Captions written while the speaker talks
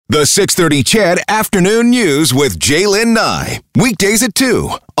The 6:30 Chad Afternoon News with Jaylen Nye. Weekdays at 2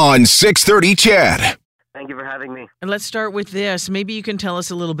 on 6:30 Chad. Thank you for having me. And let's start with this. Maybe you can tell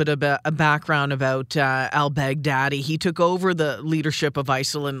us a little bit about a background about al-Baghdadi. He took over the leadership of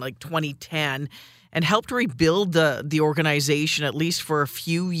ISIL in 2010 and helped rebuild the organization, at least for a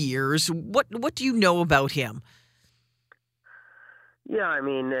few years. What do you know about him? Yeah, I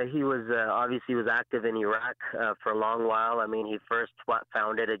mean, he was obviously was active in Iraq for a long while. I mean, he first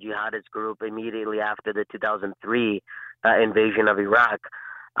founded a jihadist group immediately after the 2003 invasion of Iraq.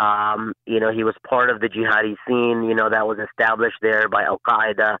 He was part of the jihadi scene, that was established there by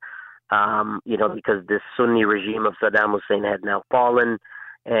Al-Qaeda, because this Sunni regime of Saddam Hussein had now fallen.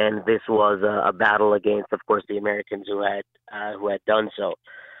 And this was a battle against, of course, the Americans who had done so.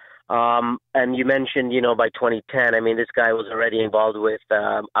 And you mentioned, by 2010, I mean, this guy was already involved with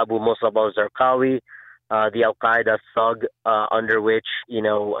Abu Musab al-Zarqawi, the Al-Qaeda thug under which,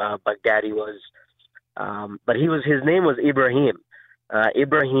 Baghdadi was. But his name was Ibrahim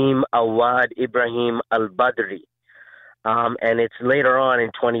Awad Ibrahim al-Badri. And it's later on in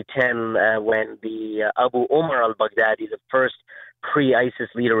 2010 when the Abu Umar al-Baghdadi, the first pre-ISIS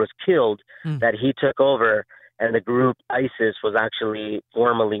leader, was killed, that he took over, and the group ISIS was actually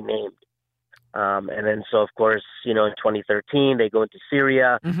formally named. And then, so of course, in 2013, they go into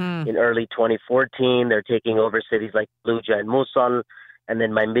Syria. In early 2014, they're taking over cities like Fallujah and Mosul. And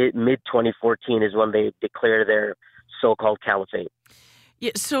then by mid-2014 is when they declare their so-called caliphate.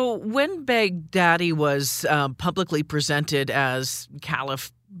 Yeah, so when Baghdadi was publicly presented as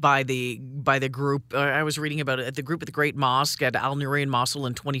caliph by the group, I was reading about it at the group at the Great Mosque at Al Nuri in Mosul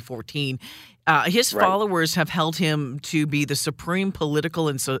in 2014. His followers have held him to be the supreme political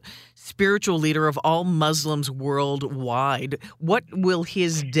and spiritual leader of all Muslims worldwide. What will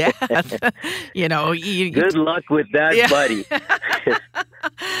his death? Good luck with that, buddy.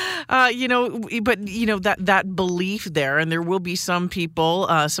 But that belief there, and there will be some people,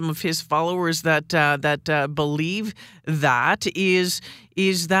 some of his followers that believe that is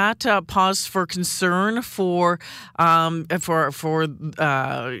that pause for concern for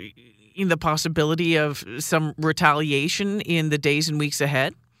in the possibility of some retaliation in the days and weeks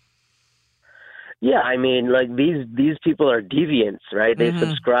ahead? Yeah, I mean, these people are deviants, right? They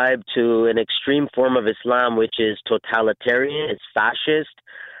subscribe to an extreme form of Islam, which is totalitarian, it's fascist.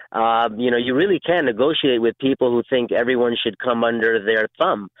 You really can't negotiate with people who think everyone should come under their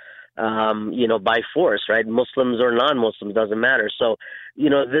thumb, by force, right? Muslims or non-Muslims, doesn't matter. So,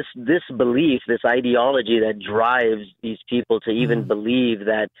 this belief, this ideology that drives these people to even believe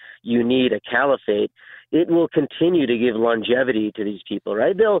that you need a caliphate, it will continue to give longevity to these people,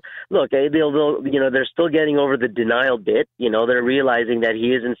 right? They'll they're still getting over the denial bit. They're realizing that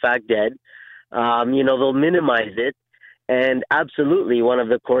he is in fact dead. They'll minimize it. And absolutely, one of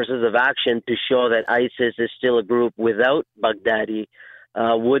the courses of action to show that ISIS is still a group without Baghdadi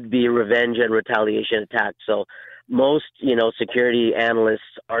would be revenge and retaliation attacks. So most, security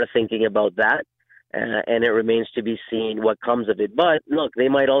analysts are thinking about that, and it remains to be seen what comes of it. But look, they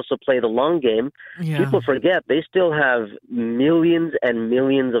might also play the long game. Yeah. People forget they still have millions and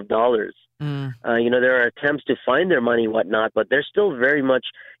millions of dollars. There are attempts to find their money, whatnot, but they're still very much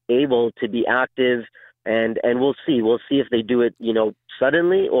able to be active. And we'll see. We'll see if they do it,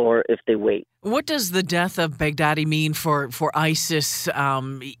 suddenly or if they wait. What does the death of Baghdadi mean for ISIS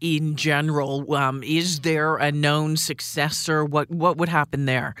in general? Is there a known successor? What would happen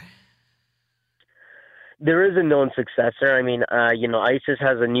there? There is a known successor. I mean, ISIS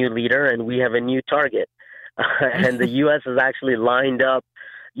has a new leader and we have a new target. And the U.S. has actually lined up,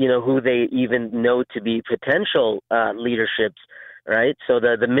 who they even know to be potential leaderships, right? So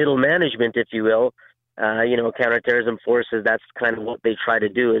the middle management, if you will, counterterrorism forces, that's kind of what they try to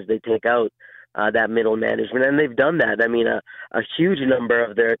do, is they take out that middle management. And they've done that. I mean, a huge number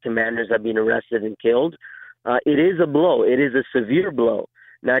of their commanders have been arrested and killed. It is a blow. It is a severe blow,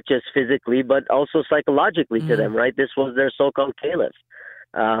 not just physically, but also psychologically to them, right? This was their so-called caliph.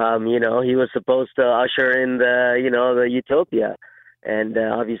 He was supposed to usher in the utopia. And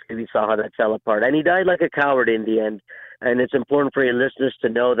obviously we saw how that fell apart. And he died like a coward in the end. And it's important for your listeners to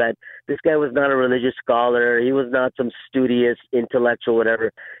know that this guy was not a religious scholar. He was not some studious intellectual,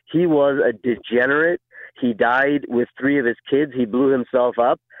 whatever. He was a degenerate. He died with 3 of his kids. He blew himself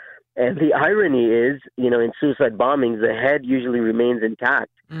up. And the irony is, in suicide bombings, the head usually remains intact.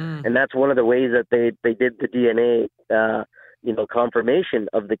 And that's one of the ways that they did the DNA, confirmation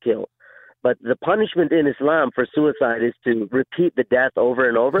of the kill. But the punishment in Islam for suicide is to repeat the death over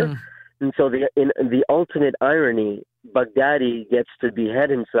and over. And so in the ultimate irony, Baghdadi gets to behead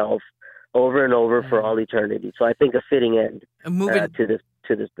himself over and over for all eternity. So I think a fitting end to this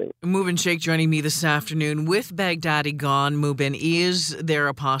to this thing. Mubin Shaikh joining me this afternoon. With Baghdadi gone, Mubin, is there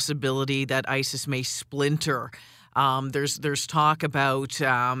a possibility that ISIS may splinter? There's talk about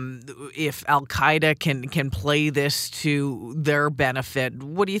if Al Qaeda can play this to their benefit.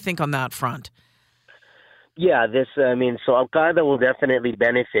 What do you think on that front? Yeah, so Al Qaeda will definitely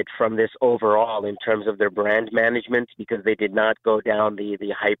benefit from this overall in terms of their brand management, because they did not go down the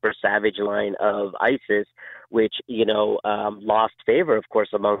hyper savage line of ISIS, which lost favor, of course,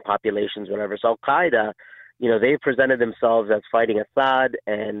 among populations, whatever. So Al Qaeda, they've presented themselves as fighting Assad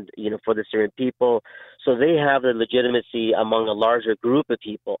and for the Syrian people, so they have the legitimacy among a larger group of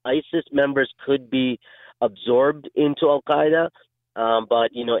people. ISIS members could be absorbed into Al Qaeda.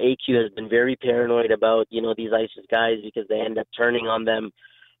 But AQ has been very paranoid about these ISIS guys, because they end up turning on them.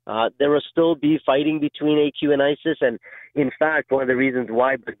 There will still be fighting between AQ and ISIS, and in fact, one of the reasons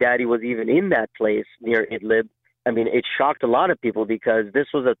why Baghdadi was even in that place near Idlib, it shocked a lot of people, because this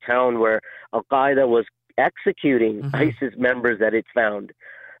was a town where Al Qaeda was executing ISIS members that it found.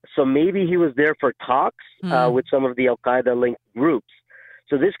 So maybe he was there for talks with some of the Al Qaeda linked groups.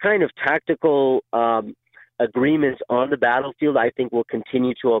 So this kind of tactical agreements on the battlefield, I think, will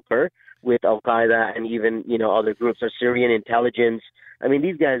continue to occur with Al Qaeda and even other groups, or Syrian intelligence.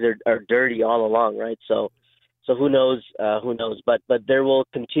 These guys are dirty all along, right? So who knows? But there will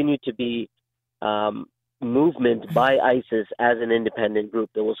continue to be movement by ISIS as an independent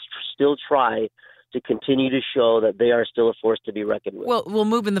group that will still try to continue to show that they are still a force to be reckoned with. Well,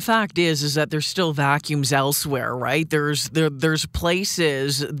 Mubin, the fact is that there's still vacuums elsewhere, right? There's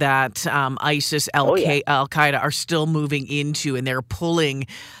places that ISIS, Al Qaeda are still moving into, and they're pulling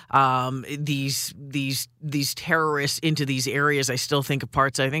these terrorists into these areas. I still think of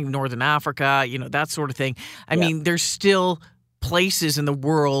parts, Northern Africa, that sort of thing. I mean, there's still places in the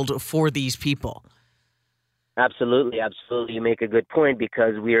world for these people. Absolutely. You make a good point,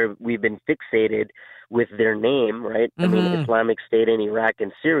 because we've been fixated with their name, right? Islamic State in Iraq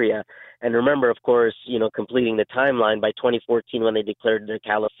and Syria. And remember, of course, completing the timeline, by 2014, when they declared their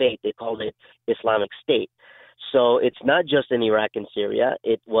caliphate, they called it Islamic State. So it's not just in Iraq and Syria.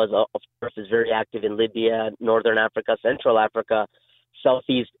 It was, of course, is very active in Libya, Northern Africa, Central Africa,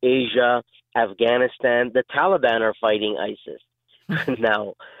 Southeast Asia, Afghanistan. The Taliban are fighting ISIS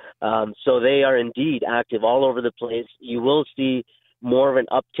now. So they are indeed active all over the place. You will see more of an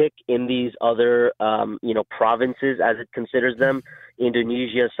uptick in these other, provinces, as it considers them.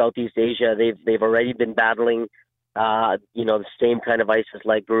 Indonesia, Southeast Asia, they've already been battling, the same kind of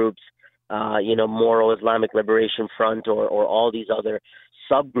ISIS-like groups, Moro Islamic Liberation Front, or all these other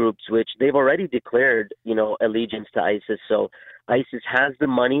subgroups, which they've already declared, allegiance to ISIS. So ISIS has the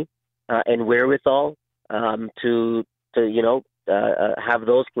money and wherewithal to have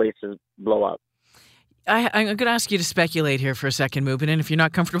those places blow up. I'm going to ask you to speculate here for a second, Mubin, and if you're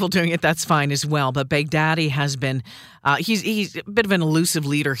not comfortable doing it, that's fine as well. But Baghdadi has been, he's a bit of an elusive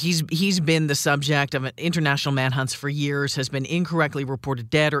leader. He's been the subject of an international manhunts for years, has been incorrectly reported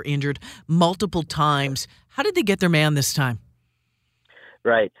dead or injured multiple times. How did they get their man this time?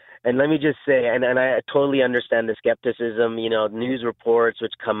 Right. And let me just say, and I totally understand the skepticism, news reports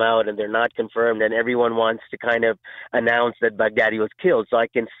which come out and they're not confirmed, and everyone wants to kind of announce that Baghdadi was killed. So I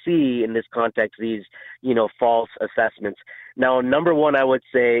can see in this context these, false assessments. Now, number one, I would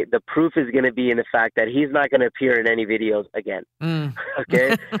say the proof is going to be in the fact that he's not going to appear in any videos again.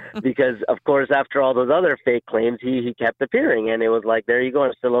 Okay? Because, of course, after all those other fake claims, he kept appearing, and it was like, there you go,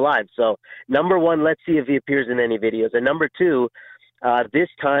 I'm still alive. So number one, let's see if he appears in any videos. And number two, this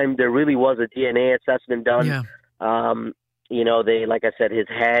time there really was a DNA assessment done. They, like I said, his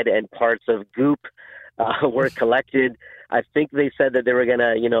head and parts of goop were collected. I think they said that they were going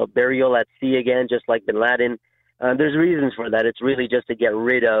to, burial at sea again, just like bin Laden. There's reasons for that. It's really just to get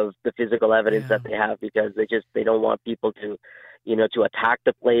rid of the physical evidence that they have, because they don't want people to, to attack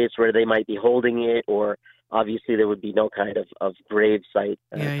the place where they might be holding it, or obviously there would be no kind of grave site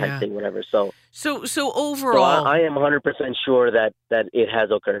type thing, whatever. So overall, I am 100% sure that it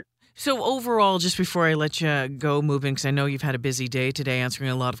has occurred. So overall, just before I let you go, Mubin, because I know you've had a busy day today answering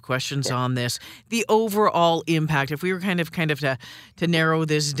a lot of questions on this, the overall impact, if we were kind of to narrow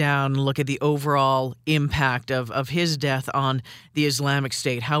this down and look at the overall impact of his death on the Islamic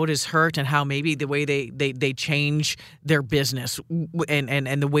State, how it has hurt, and how maybe the way they change their business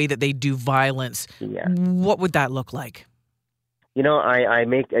and the way that they do violence, what would that look like? I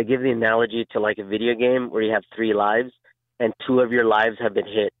give the analogy to like a video game where you have 3 lives, and 2 of your lives have been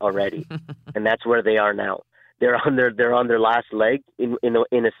hit already, and that's where they are now. They're on their last leg in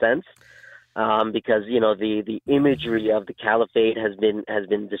a sense, because the imagery of the caliphate has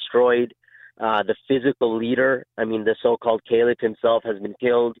been destroyed. The physical leader, I mean, the so-called caliph himself has been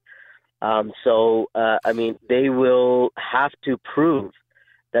killed. I mean, they will have to prove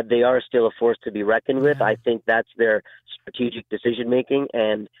that they are still a force to be reckoned with. I think that's their strategic decision-making,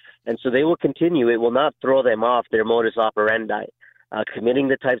 and so they will continue. It will not throw them off their modus operandi. Committing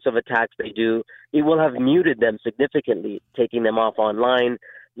the types of attacks they do, it will have muted them significantly, taking them off online,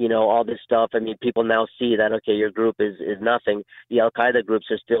 all this stuff. I mean, people now see that, okay, your group is nothing. The Al-Qaeda groups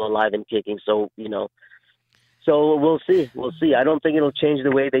are still alive and kicking. So, so we'll see. We'll see. I don't think it'll change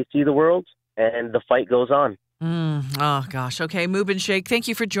the way they see the world, and the fight goes on. Oh, gosh. Okay, Mubin Shaikh, thank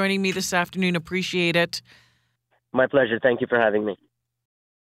you for joining me this afternoon. Appreciate it. My pleasure. Thank you for having me.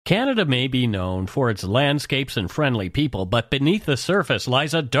 Canada may be known for its landscapes and friendly people, but beneath the surface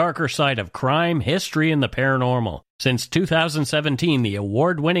lies a darker side of crime, history, and the paranormal. Since 2017, the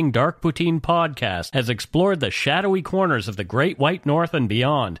award-winning Dark Poutine podcast has explored the shadowy corners of the Great White North and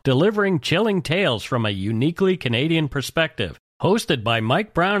beyond, delivering chilling tales from a uniquely Canadian perspective. Hosted by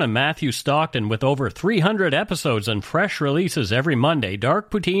Mike Brown and Matthew Stockton with over 300 episodes and fresh releases every Monday,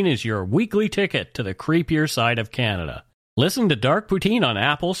 Dark Poutine is your weekly ticket to the creepier side of Canada. Listen to Dark Poutine on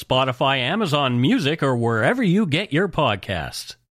Apple, Spotify, Amazon Music, or wherever you get your podcasts.